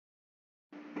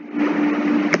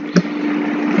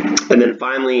And then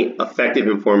finally, effective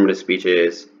informative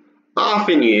speeches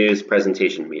often use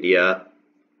presentation media.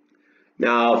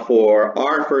 Now, for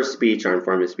our first speech, our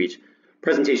informative speech,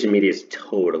 presentation media is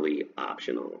totally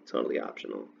optional,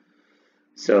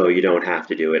 So you don't have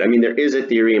to do it. I mean, there is a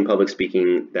theory in public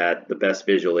speaking that the best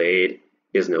visual aid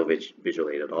is no visual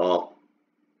aid at all.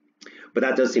 But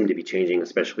that does seem to be changing,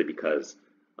 especially because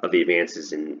of the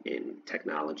advances in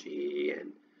technology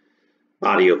and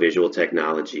audiovisual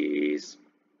technologies,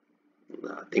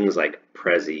 things like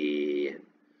Prezi and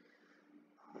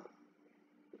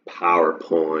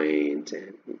PowerPoint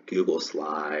and Google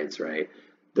Slides, right?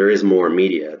 There is more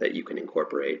media that you can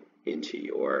incorporate into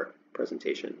your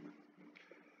presentation.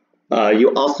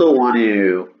 You also want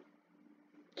to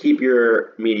keep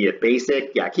your media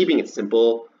basic. Yeah, keeping it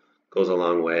simple goes a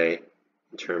long way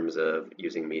in terms of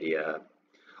using media.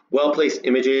 Well-placed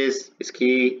images is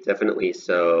key, definitely.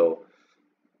 So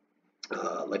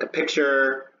like a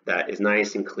picture that is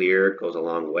nice and clear goes a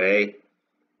long way,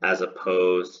 as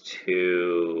opposed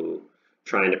to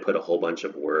trying to put a whole bunch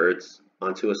of words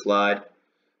onto a slide.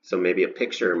 So maybe a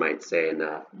picture might say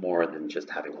enough more than just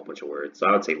having a whole bunch of words. So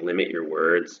I would say limit your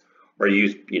words or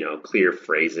use, clear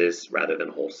phrases rather than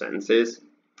whole sentences.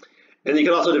 And you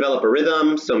can also develop a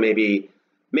rhythm. So maybe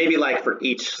like for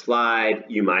each slide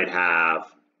you might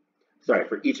have,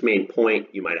 for each main point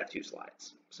you might have 2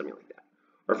 slides, something like that.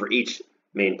 Or for each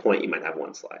main point you might have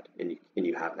 1 slide, and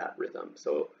you have that rhythm.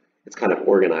 So it's kind of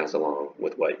organized along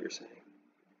with what you're saying.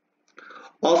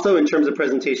 Also, in terms of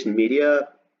presentation media,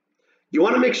 you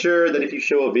want to make sure that if you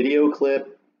show a video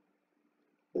clip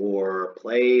or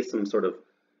play some sort of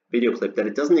video clip, that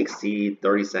it doesn't exceed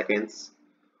 30 seconds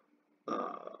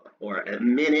or a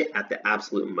minute at the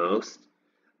absolute most.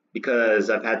 Because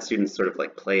I've had students sort of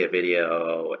like play a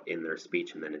video in their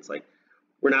speech, and then it's like,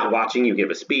 we're not watching you give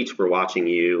a speech, we're watching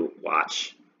you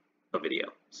watch a video.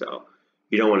 So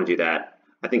you don't want to do that.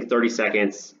 I think 30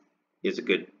 seconds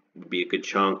would be a good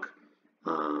chunk.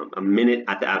 A minute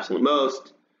at the absolute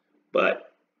most,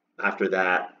 but after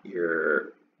that,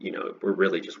 we're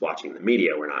really just watching the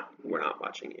media. We're not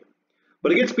watching you.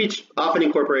 But a good speech often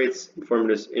incorporates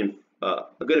a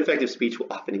good effective speech will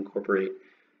often incorporate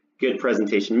good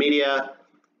presentation media.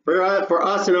 For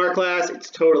us in our class,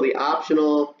 it's totally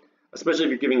optional, especially if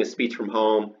you're giving a speech from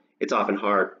home. It's often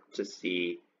hard to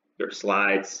see your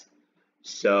slides.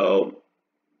 So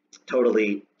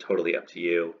totally up to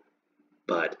you,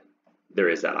 but there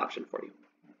is that option for you.